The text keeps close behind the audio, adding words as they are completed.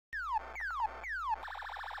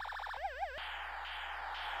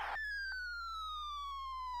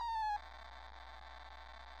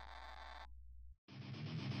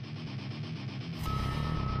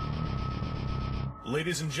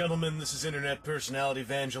Ladies and gentlemen, this is Internet Personality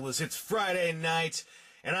Vangelus. It's Friday night,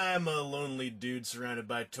 and I'm a lonely dude surrounded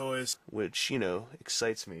by toys. Which, you know,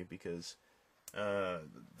 excites me because, I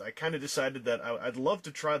kind of decided that I'd love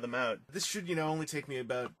to try them out. This should, you know, only take me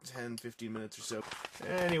about 10-15 minutes or so.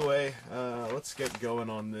 Anyway, let's get going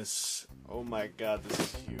on this. Oh my god, this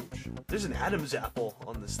is huge. There's an Adam's apple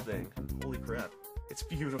on this thing. Holy crap. It's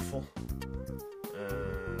beautiful.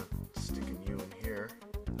 Sticking you in here.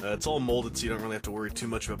 It's all molded, so you don't really have to worry too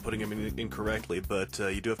much about putting them in incorrectly, but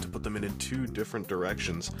you do have to put them in two different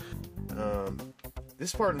directions.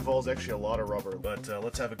 This part involves actually a lot of rubber, but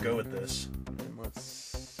let's have a go at this. And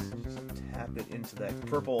let's just tap it into that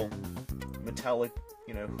purple metallic,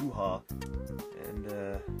 you know, hoo-ha. And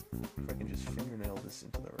if I can just fingernail this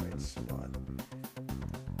into the right spot.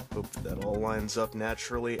 Hope that all lines up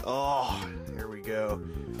naturally. Oh, there we go.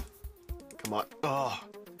 Come on. Oh.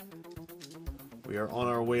 We are on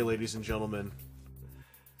our way, ladies and gentlemen.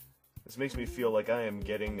 This makes me feel like I am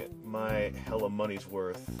getting my hella money's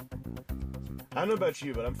worth. I don't know about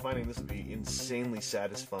you, but I'm finding this to be insanely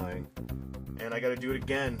satisfying. And I gotta do it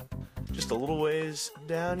again. Just a little ways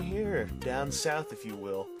down here. Down south, if you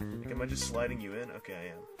will. Like, am I just sliding you in? Okay, I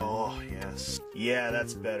am. Oh, yes. Yeah,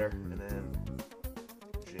 that's better. And then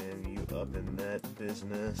jam you up in that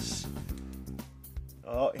business.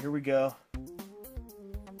 Oh, here we go.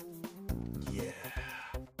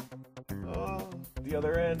 The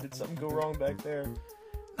other end. Did something go wrong back there?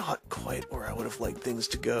 Not quite where I would have liked things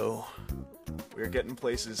to go. We're getting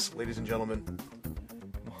places, ladies and gentlemen.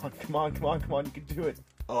 Come on, come on, come on, come on, you can do it.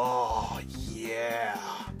 Oh, yeah.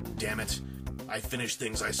 Damn it. I finish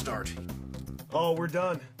things I start. Oh, we're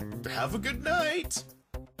done. Have a good night.